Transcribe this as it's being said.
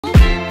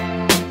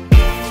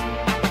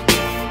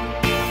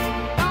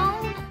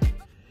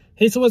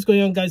Hey, so what's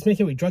going on, guys? Matt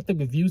here with Droid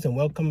Reviews and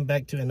welcome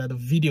back to another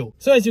video.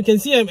 So as you can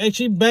see, I'm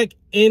actually back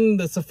in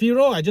the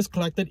Cefiro. I just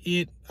collected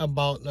it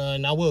about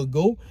an hour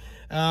ago.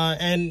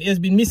 And it's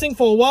been missing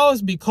for a while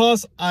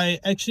because I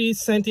actually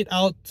sent it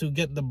out to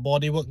get the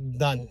bodywork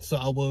done. So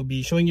I will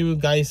be showing you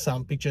guys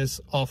some pictures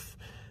of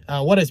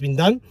what has been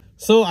done.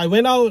 So I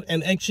went out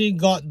and actually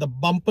got the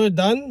bumper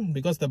done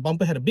because the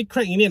bumper had a big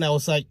crack in it, and I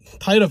was like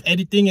tired of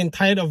editing and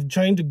tired of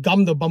trying to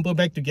gum the bumper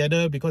back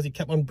together because it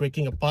kept on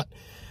breaking apart.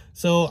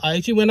 So I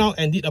actually went out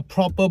and did a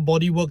proper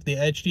bodywork. They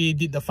actually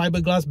did the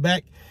fiberglass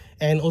back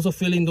and also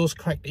fill in those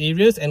cracked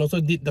areas, and also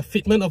did the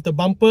fitment of the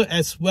bumper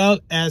as well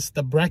as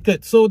the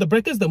bracket. So the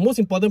bracket is the most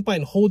important part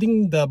in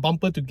holding the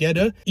bumper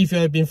together. If you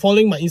have been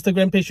following my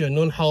Instagram page, you've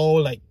known how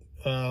like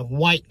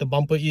wide the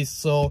bumper is.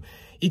 So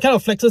it kind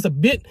of flexes a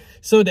bit.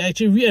 So they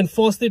actually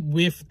reinforced it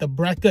with the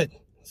bracket.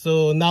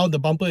 So now the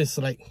bumper is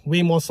like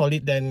way more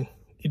solid than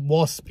it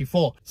was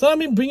before. So let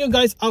me bring you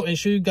guys out and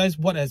show you guys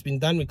what has been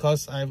done,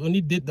 because I've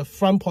only did the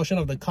front portion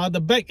of the car. The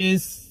back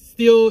is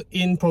still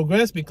in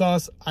progress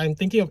because I'm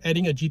thinking of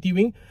adding a GT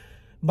wing,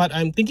 but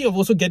I'm thinking of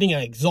also getting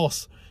an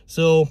exhaust.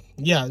 So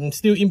yeah, I'm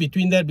still in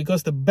between that,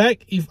 because the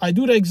back, if I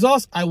do the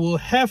exhaust, I will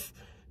have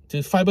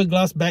to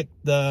fiberglass back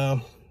the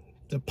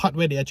part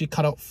where they actually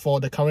cut out for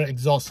the current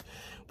exhaust,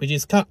 which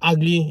is kind of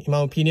ugly in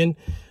my opinion.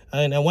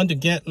 And I want to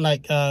get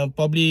like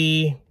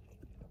probably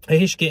a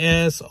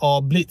HKS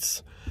or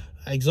Blitz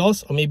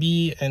exhaust, or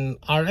maybe an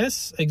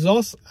RS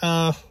exhaust.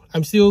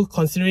 I'm still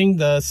considering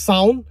the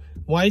sound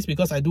wise,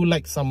 because I do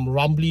like some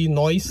rumbly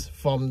noise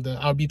from the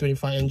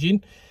RB25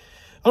 engine.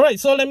 Alright,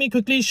 so let me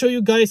quickly show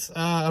you guys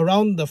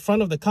around the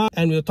front of the car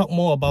and we'll talk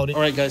more about it.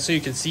 Alright guys, so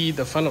you can see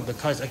the front of the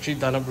car is actually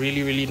done up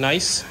really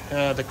nice.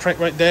 The crack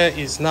right there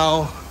is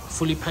now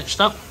fully patched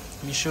up.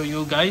 Let me show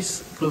you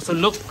guys a closer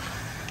look.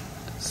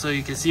 So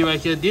you can see right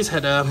here, this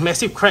had a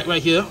massive crack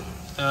right here.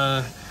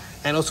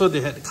 And also they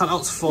had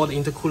cutouts for the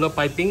intercooler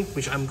piping,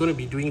 which I'm going to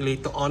be doing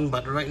later on,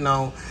 but right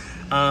now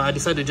I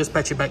decided to just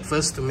patch it back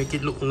first to make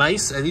it look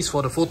nice, at least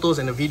for the photos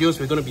and the videos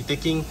we're going to be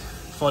taking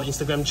for the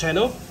Instagram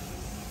channel.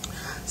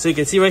 So you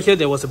can see right here,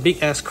 there was a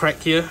big ass crack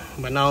here,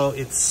 but now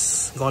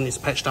it's gone, it's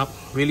patched up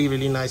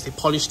really nice. They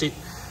polished it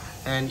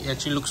and it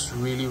actually looks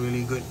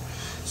really good.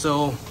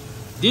 So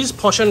this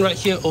portion right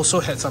here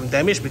also had some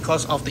damage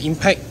because of the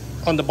impact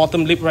on the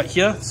bottom lip right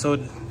here. So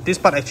this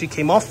part actually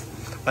came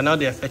off, but now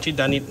they have actually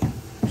done it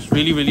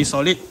really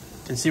solid.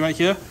 You can see right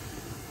here,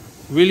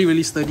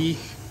 really sturdy,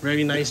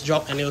 very nice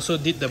job. And they also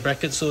did the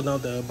bracket, so now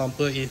the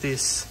bumper, it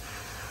is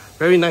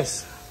very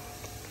nice,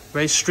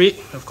 very straight.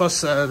 Of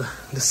course the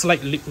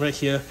slight lip right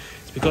here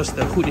is because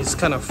the hood is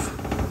kind of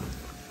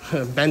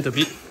bent a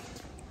bit.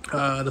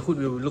 The hood,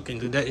 we will look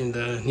into that in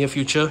the near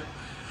future,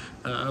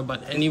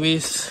 but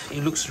anyways,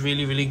 it looks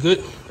really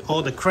good.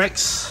 All the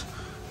cracks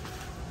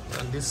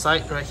on this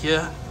side right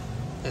here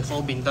have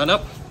all been done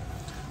up.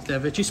 They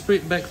have actually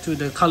sprayed back to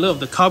the color of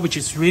the car, which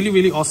is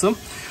really awesome.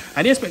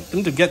 I didn't expect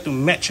them to get to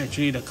match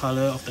actually the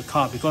color of the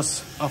car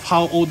because of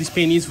how old this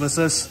paint is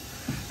versus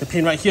the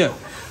paint right here.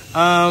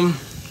 And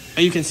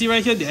you can see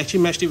right here, they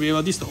actually matched it very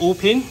well. This is the old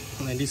paint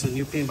and this is the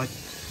new paint, but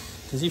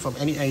you can see from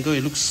any angle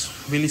it looks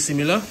really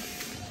similar.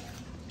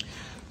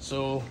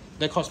 So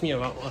that cost me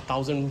around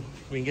 1,000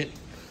 ringgit,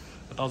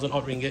 1,000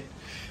 odd ringgit.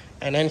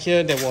 And then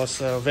here there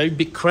was a very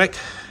big crack.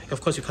 Of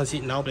course you can't see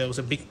it now, but there was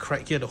a big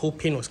crack here. The whole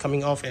paint was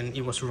coming off and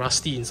it was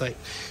rusty inside.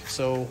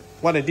 So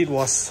what I did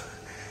was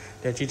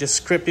they actually just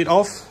scraped it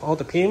off, all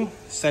the paint,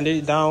 sanded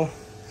it down,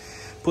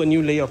 put a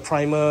new layer of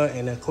primer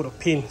and a coat of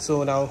paint.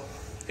 So now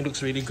it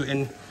looks really good,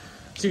 and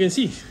as you can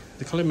see,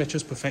 the color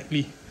matches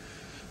perfectly.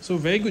 So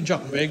very good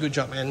job.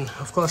 And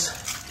of course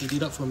they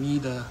did up for me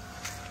the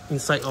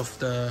inside of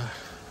the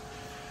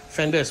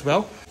fender as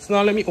well. So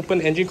now let me open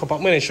the engine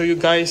compartment and show you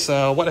guys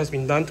what has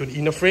been done to the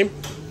inner frame.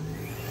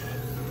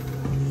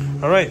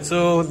 Alright,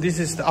 so this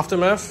is the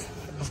aftermath.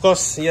 Of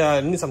course, yeah,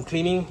 it needs some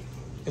cleaning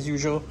as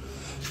usual.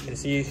 You can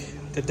see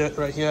the dirt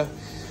right here,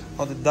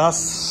 all the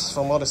dust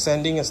from all the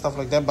sanding and stuff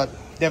like that, but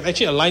they have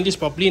actually aligned this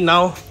properly.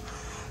 Now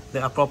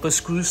there are proper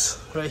screws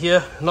right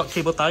here, not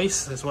cable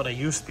ties. That's what I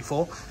used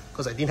before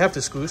because I didn't have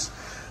the screws.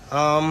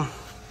 The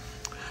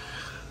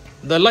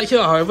light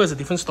here, however, is a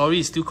different story.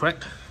 It's still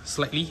cracked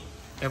slightly,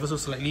 ever so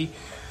slightly.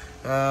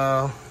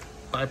 But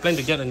I plan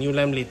to get a new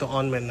lamp later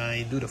on when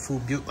I do the full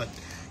build, but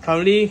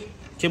currently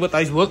cable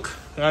ties work.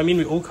 I mean,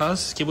 with old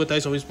cars, cable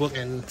ties always work.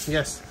 And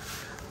yes,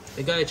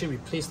 the guy actually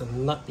replaced the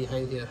nut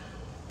behind here.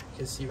 You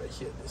can see right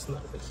here, this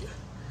nut right here.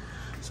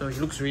 So it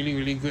looks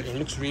really good and it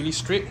looks really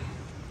straight.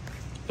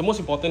 The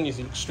most important is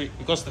it looks straight,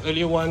 because the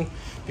earlier one,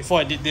 before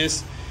I did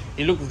this,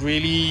 it looked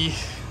really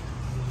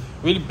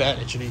bad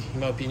actually, in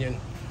my opinion.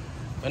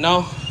 But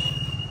now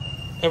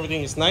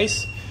everything is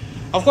nice.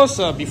 Of course,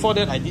 before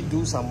that I did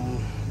do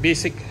some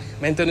basic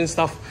maintenance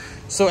stuff.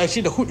 So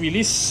actually the hood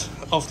release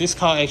of this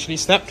car actually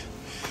snapped.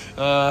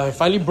 It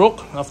finally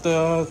broke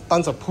after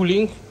tons of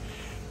pulling.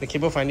 The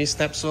cable finally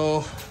snapped,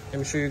 so let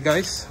me show you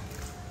guys.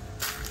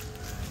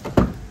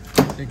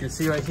 So you can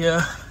see right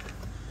here,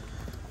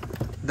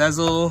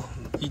 Dazzle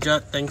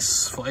Ijat,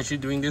 thanks for actually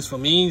doing this for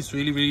me. It's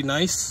really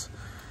nice.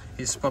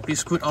 It's properly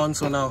screwed on,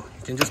 so now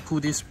you can just pull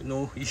this with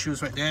no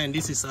issues right there. And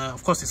this is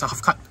of course it's a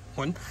half cut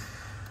one,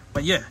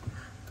 but yeah,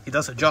 it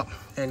does a job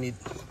and it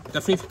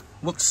definitely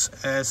works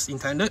as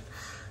intended.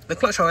 The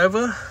clutch,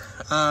 however,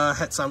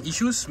 had some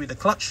issues with the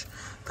clutch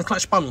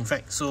pump, in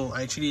fact. So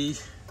I actually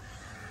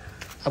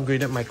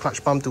upgraded my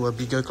clutch pump to a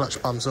bigger clutch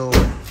pump. So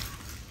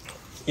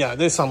yeah,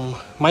 there's some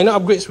minor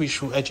upgrades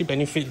which will actually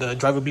benefit the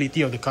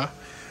drivability of the car.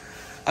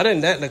 Other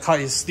than that, the car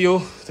is still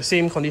the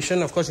same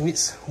condition. Of course, it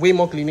needs way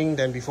more cleaning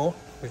than before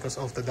because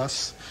of the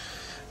dust,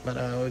 but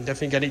I'll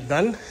definitely get it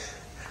done.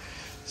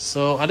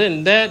 So other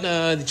than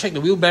that, check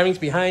the wheel bearings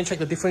behind, check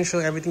the differential,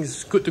 everything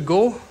is good to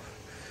go.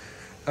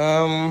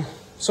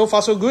 So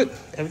far so good,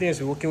 everything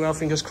is working well,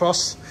 fingers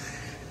crossed.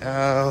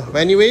 But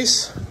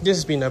anyways, this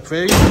has been a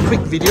very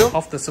quick video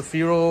of the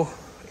Cefiro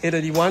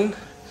A31,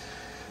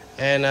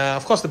 and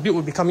of course the build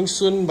will be coming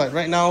soon, but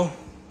right now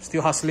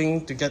still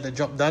hustling to get the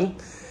job done.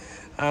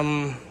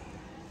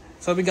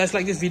 So if you guys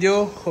like this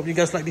video, hope you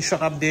guys like this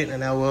short update,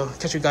 and I will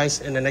catch you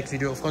guys in the next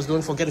video. Of course,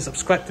 don't forget to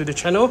subscribe to the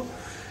channel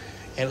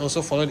and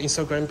also follow the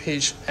Instagram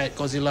page at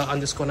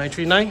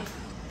Godzilla_939,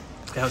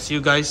 and I'll see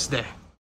you guys there.